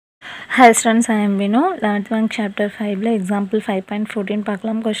Hi students, I am Vinu. 11th bank chapter 5 example 5.14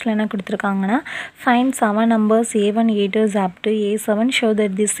 பார்க்கலாம். question என்ன கொடுத்திருக்காங்கன்னா find 7 numbers a1 a2 is up to a7, show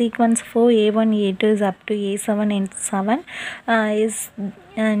that the sequence for a1 a2 is up to a7 and 7 is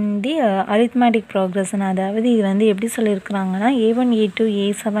and the arithmetic progression. அதாவது இது வந்து எப்படி சொல்லியிருக்கிறாங்கன்னா a1 a2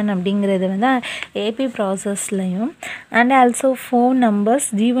 a7 அப்படிங்கிறது வந்து AP ப்ராசஸ்லையும் and also 4 numbers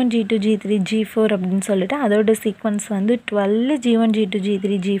g1 g2 g3 g4 அப்படின்னு சொல்லிட்டு அதோட sequence வந்து 12 g1 g2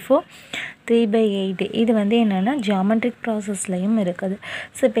 g3 g4 3/8 இது வந்து என்னென்னா ஜியாமெட்ரிக் ப்ராசஸ்லையும் இருக்குது.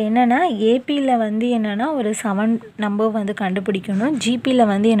 ஸோ இப்போ என்னென்னா ஏபியில் வந்து என்னென்னா ஒரு 7 நம்பர் வந்து கண்டுபிடிக்கணும், ஜிபியில்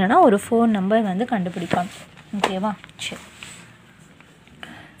வந்து என்னென்னா ஒரு 4 நம்பர் வந்து கண்டுபிடிக்கணும். ஓகேவா? சரி.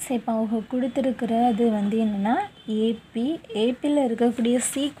 ஸோ இப்போ அவங்க கொடுத்துருக்கிறது வந்து என்னென்னா ஏபியில் இருக்கக்கூடிய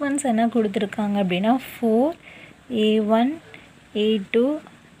சீக்வன்ஸ் என்ன கொடுத்துருக்காங்க அப்படின்னா 4 a1 a2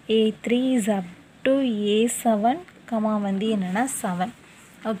 a3 is up to a7 comma வந்து என்னென்னா 7.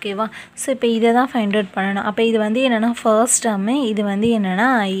 ஓகேவா? ஸோ இப்போ இதை தான் ஃபைண்ட் அவுட் பண்ணணும். அப்போ இது வந்து என்னென்னா ஃபர்ஸ்ட் டேர்மு, இது வந்து என்னென்னா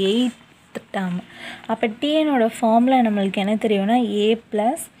 8th டேர்மு. அப்போ டிஎனோட ஃபார்முலா நம்மளுக்கு என்ன தெரியும்னா a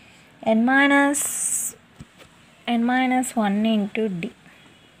 + n minus 1 into d.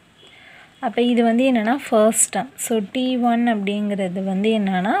 அப்போ இது வந்து என்னென்னா ஃபர்ஸ்ட் டேர்ம். ஸோ t1 அப்படிங்கிறது வந்து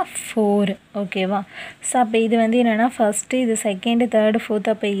என்னென்னா 4. ஓகேவா? ஸோ அப்போ இது வந்து என்னென்னா ஃபஸ்ட்டு, இது செகண்டு, தேர்டு, ஃபோர்த்,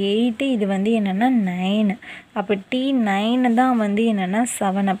 அப்போ 8, இது வந்து என்னென்னா 9. அப்போ t9 தான் வந்து என்னென்னா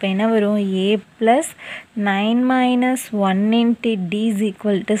 7. அப்போ என்ன வரும்? a + 9 minus 1 into d is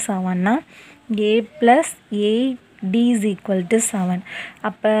equal to 7னா a + 8d is equal to 7.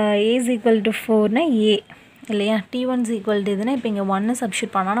 அப்போ a is equal to 4னா a இல்லையா? t1 is equal to இதுனா இப்போ இங்கே 1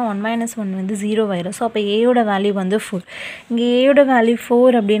 சப்ஸ்டியூட் பண்ணால் 1 minus 1 வந்து 0 ஆயிரும். ஸோ அப்போ ஏயோட வேல்யூ வந்து 4. இங்கே ஏயோட வேல்யூ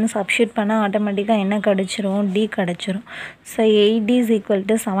 4 அப்படின்னு சப்ஸ்டியூட் பண்ணால் ஆட்டோமேட்டிக்காக என்ன கிடச்சிரும்? d கிடச்சிரும். So 8d is equal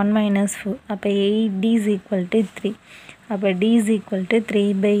to 7 minus 4. அப்போ 8d is equal to 3. அப்போ d is equal to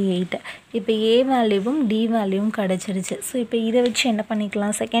 3/8. இப்போ a வேல்யூவும் d வேல்யூவும் கிடச்சிருச்சு. ஸோ இப்போ இதை வச்சு என்ன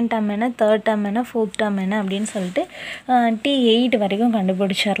பண்ணிக்கலாம்? செகண்ட் டேர்ம் என்ன, தேர்ட் டேர்ம் என்ன, ஃபோர்த் டேர்ம் என்ன அப்படின்னு சொல்லிட்டு t8 வரைக்கும்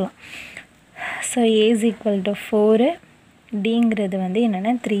கண்டுபிடிச்சிடலாம். So a is equal to 4, டிங்கிறது வந்து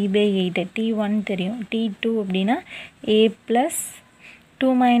என்னென்னா 3/8. t1 தெரியும், t2 அப்படின்னா a +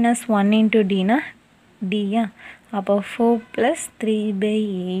 2 minus 1 into dனா dயா. அப்போ 4 +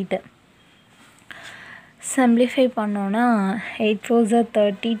 3/8 சிம்பிளிஃபை பண்ணோன்னா 8 4s are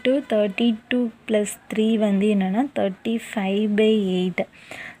 32, 32 + 3 வந்து என்னென்னா 35/8.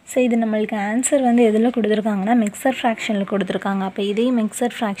 ஸோ இது நம்மளுக்கு ஆன்சர் வந்து எதில் கொடுத்துருக்காங்கன்னா மிக்சர் ஃப்ராக்ஷனில் கொடுத்துருக்காங்க. அப்போ இதையும்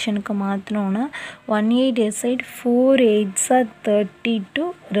mixer ஃப்ராக்ஷனுக்கு மாற்றினோன்னா 18 aside 4 8s are 32,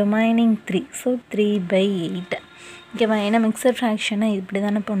 remaining 3. So 3/8. ஓகேவா? ஏன்னா மிக்சர் ஃப்ராக்ஷனை இப்படி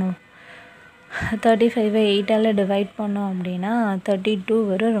தானே பண்ணுவோம், 35/8ஆல் டிவைட் பண்ணோம் அப்படின்னா 32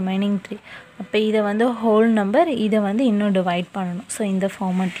 வரும், ரிமைனிங் 3. அப்போ இதை வந்து ஹோல் நம்பர், இதை வந்து இன்னும் டிவைட் பண்ணணும். ஸோ இந்த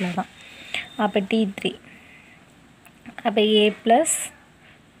ஃபார்மெட்டில் தான். அப்போ t3, அப்போ a +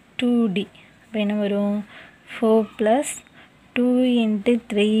 2d. அப்போ என்ன வரும்? 4 + 2 into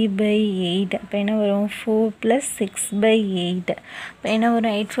 3/8. அப்போ என்ன வரும்? 4 + 6/8. அப்போ என்ன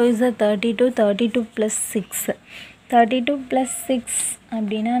வரும்? 8 4s are 32, 32 + 6. 32 + 6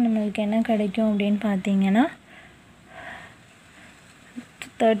 அப்படின்னா நம்மளுக்கு என்ன கிடைக்கும் அப்படின்னு பார்த்தீங்கன்னா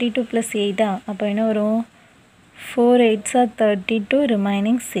 32 + 8. அப்போ என்ன வரும்? 4 8s are 32,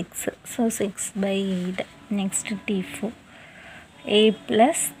 remaining 6. So 6/8. Next t4, a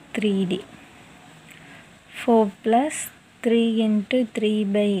 + 3d. 4 + 3 into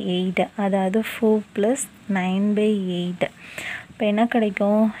 3/8, அதாவது 4 + 9/8. இப்போ என்ன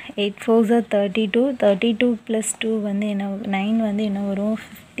கிடைக்கும்? 8 4s are 32, 32 + 2 வந்து என்ன, 9 வந்து என்ன வரும்?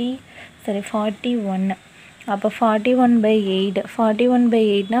 41. அப்போ 41/8.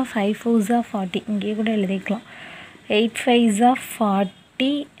 41/8னா 5 4s are 40. இங்கே கூட எழுதிக்கலாம். 8 5s are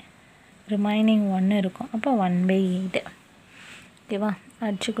 40, ரிமைனிங் 1 இருக்கும். அப்போ 1/8. ஓகேவா?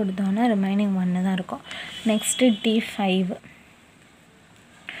 அடிச்சு கொடுத்தோன்னா ரிமைனிங் 1 தான் இருக்கும். Next t5,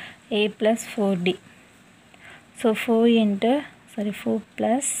 a + 4d. So 4 +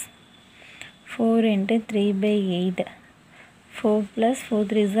 4 into 3/8. 4 + 4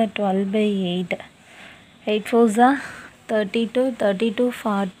 3s are 12/8. 8 4s are 32, 32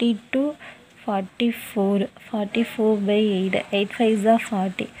 42, 44, 44/8. 8 5s are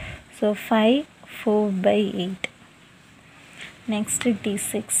 40. So 5 4/8. Next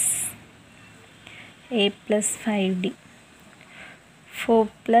t6, a + 5d. 4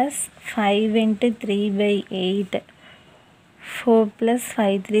 + 5 into 3/8. 4 +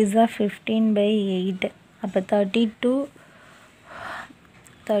 5 3s are 15/8. அப்போ 32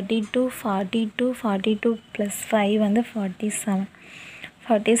 42 42 + 5 வந்து 47.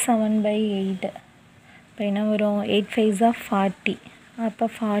 47/8. இப்போ என்ன வரும்? 8 5s are 40. அப்போ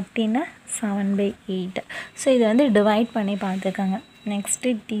 40னா 7/8. ஸோ இது வந்து டிவைட் பண்ணி பார்த்துக்கோங்க. Next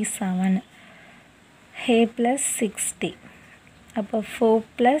T7 a + 6t. அப்போ 4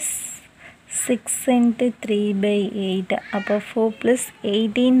 + 6 × 3/8. அப்போ 4 +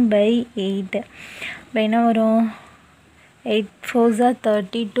 18/8. இப்போ என்ன வரும்? 8 4s are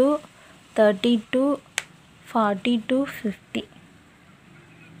 32, 32, 42, 50.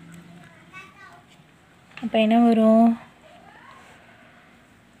 அப்போ என்ன வரும்?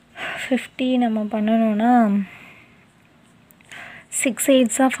 50 நம்ம பண்ணணும்னா 6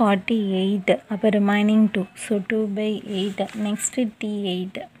 8s are 48. அப்போ remaining 2. So 2/8. Next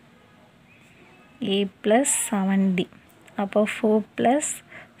T8 a + 7d. அப்போ 4 +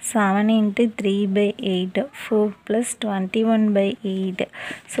 7 × 3/8. 4 + 21/8.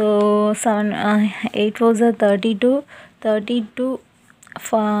 So 8 4s are 32, 32,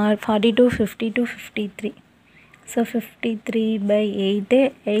 42, 52, 53. So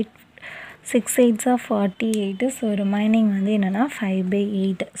 53/8. 6 8s are 48. So remaining வந்து என்னென்னா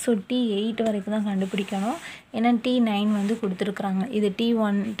 5/8. ஸோ T8 வரைக்கும் தான் கண்டுபிடிக்கணும். ஏன்னா T9 வந்து கொடுத்துருக்குறாங்க. இது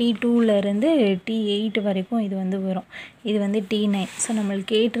T1 T2லேருந்து T8 வரைக்கும் இது வந்து வரும். இது வந்து T9. ஸோ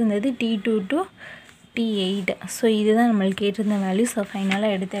நம்மளுக்கு கேட்டிருந்தது T2 to T8. ஸோ இதுதான் நம்மளுக்கு கேட்டிருந்த வேல்யூ. ஸோ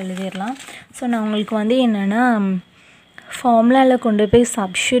ஃபைனலாக எடுத்து எழுதிடலாம். ஸோ நான் உங்களுக்கு வந்து என்னென்னா ஃபார்முலாவில் கொண்டு போய்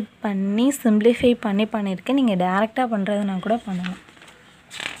சப்ஸ்டியூட் பண்ணி சிம்பிளிஃபை பண்ணியிருக்கேன். நீங்கள் டேரெக்டாக பண்ணுறதுனா கூட பண்ணலாம்.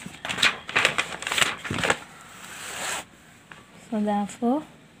 So therefore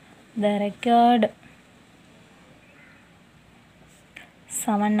the required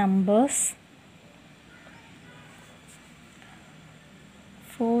 7 numbers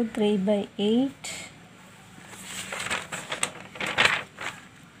 4 3/8,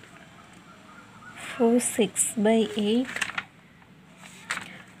 4 6/8,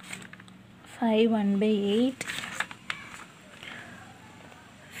 5 1/8,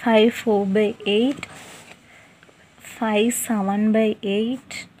 5 4/8, 5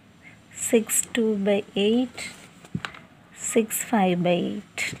 7/8, 6 2/8, 6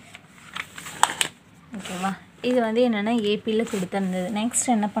 5/8. ஓகேவா? இது வந்து என்னென்னா ஏபியில் கொடுத்துருந்தது.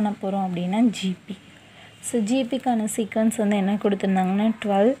 நெக்ஸ்ட் என்ன பண்ண போகிறோம் அப்படின்னா ஜிபி. ஸோ ஜிபிக்கான சீக்வன்ஸ் வந்து என்ன கொடுத்துருந்தாங்கன்னா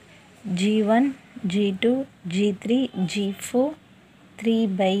 12, G1, G2, G3, G4,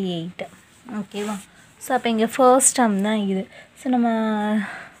 3/8. ஓகேவா? ஸோ அப்போ இங்கே ஃபர்ஸ்ட் டேர்ம் தான் இது. ஸோ நம்ம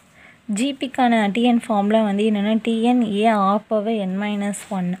ஜிபிக்கான டிஎன் ஃபார்முலா வந்து என்னென்னா டிஎன் ஏ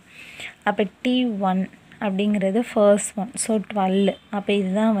r⁻n-1. அப்போ T1 அப்படிங்கிறது ஃபர்ஸ்ட் ஒன். ஸோ 12. அப்போ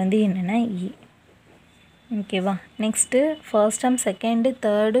இதுதான் வந்து என்னென்னா ஏ. ஓகேவா? Next first term, second,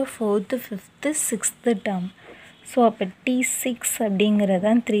 third, fourth, fifth, sixth term. So அப்போ T6 அப்படிங்கிறது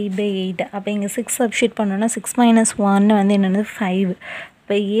தான் 3/8. அப்போ இங்கே 6 சப்ஸ்டியூட் பண்ணோன்னா 6 - 1 வந்து என்னென்னு 5.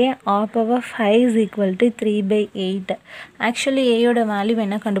 இப்போ ஏ r⁻5 = 3/8. ஆக்சுவலி ஏயோட வேல்யூ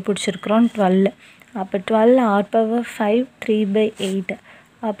என்ன கண்டுபிடிச்சிருக்கிறோம்? 12. அப்போ 12 r⁻5 3/8.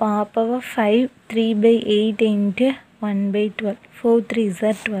 அப்போ r⁻5 3/8 × 1/12. 4 3s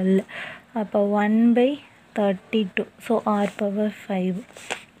are 12. அப்போ 1/32. So r⁻5.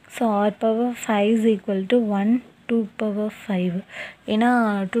 So r⁻5 = 1 2/5. ஏன்னா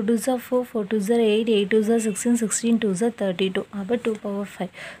 2 2s are 4, 4 2s are 8, 8 2s are 16, 16 2s are 32. அப்போ 2/5.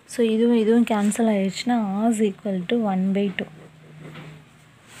 ஸோ இதுவும் கேன்சல் ஆகிடுச்சுன்னா r = 1/2.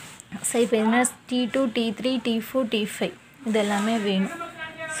 ஸோ இப்போ என்ன T2, T3, T4, T5 இது எல்லாமே வேணும்.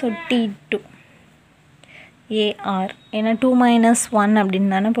 ஸோ T2 AR, ஏன்னா 2 - 1 அப்படின்னு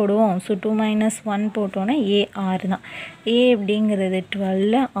தானே போடுவோம். ஸோ 2 - 1 போட்டோன்னா AR தான். A அப்படிங்கிறது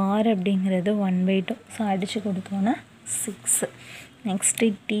 12, R அப்படிங்கிறது 1/2. ஸோ அடித்து கொடுத்தோன்னா 6. Next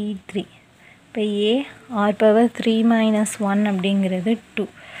T3. இப்போ A r⁻3 - 1 அப்படிங்கிறது 2.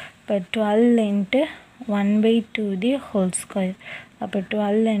 இப்போ 12 × 1/2 தி ஹோல் ஸ்கொயர். அப்போ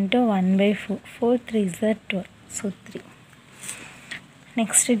 12 × 1/4. 4 3s are 12. So 3.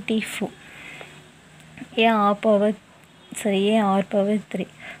 Next T4. A r⁻3.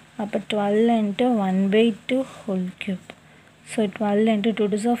 அப்போ 12 × 1/2 whole cube. So 12 × 2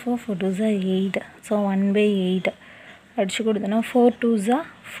 2s are 4, 4 2s are 8. So 1/8. அடித்து கொடுத்தோன்னா 4 2s are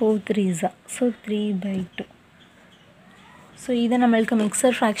 4 3s are. So 3/2. So இதை நம்மளுக்கு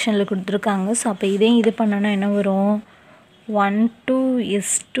மிக்சர் ஃப்ராக்ஷனில் கொடுத்துருக்காங்க. ஸோ அப்போ இதையும் இது பண்ணோன்னா என்ன வரும்? 1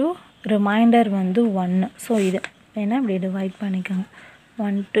 2 ரிமைண்டர் வந்து 1. ஸோ இது வேணால் இப்படி டிவைட் பண்ணிக்கோங்க.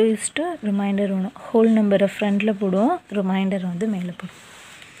 1 2 ரிமைண்டர் 1. ஹோல் நம்பரை ஃப்ரண்டில் போடுவோம், ரிமைண்டர் வந்து மேலே போடுவோம்.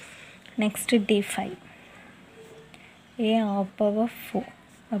 Next T5. A r⁻4.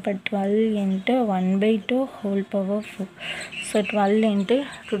 அப்போ 12 × 1/2 whole power 4. So 12 ×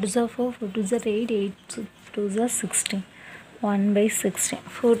 2 2s are 4, 4 2s are 8, 8 2s are 16. 1/16.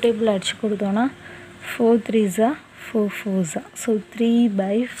 4 table அடித்து கொடுத்தோன்னா 4 3s are 4 4s. So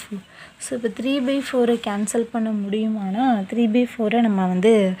 3/4. So இப்போ 3/4 கேன்சல் பண்ண முடியுமானா 3/4 நம்ம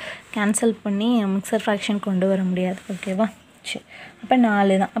வந்து கேன்சல் பண்ணி மிக்சர் ஃப்ராக்ஷன் கொண்டு வர முடியாது. ஓகேவா? சரி, அப்போ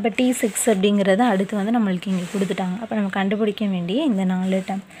 4 தான். அப்போ T6 அப்படிங்கிறத அடுத்து வந்து நம்மளுக்கு இங்கே கொடுத்துட்டாங்க. அப்போ நம்ம கண்டுபிடிக்க வேண்டிய இந்த 4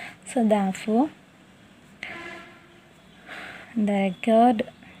 term. So therefore the occurred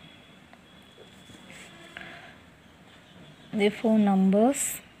the 4 numbers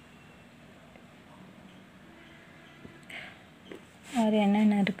அது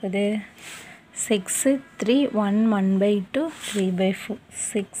என்னென்ன இருக்குது? 6 3 1 1/2 3/4.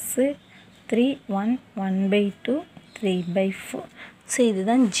 6 3 1 1/2 3/4. ஸோ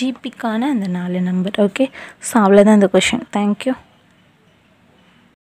இதுதான் ஜிபிக்கான அந்த 4 நம்பர். ஓகே, ஸோ அவ்வளோதான் இந்த கொஷின். தேங்க்யூ.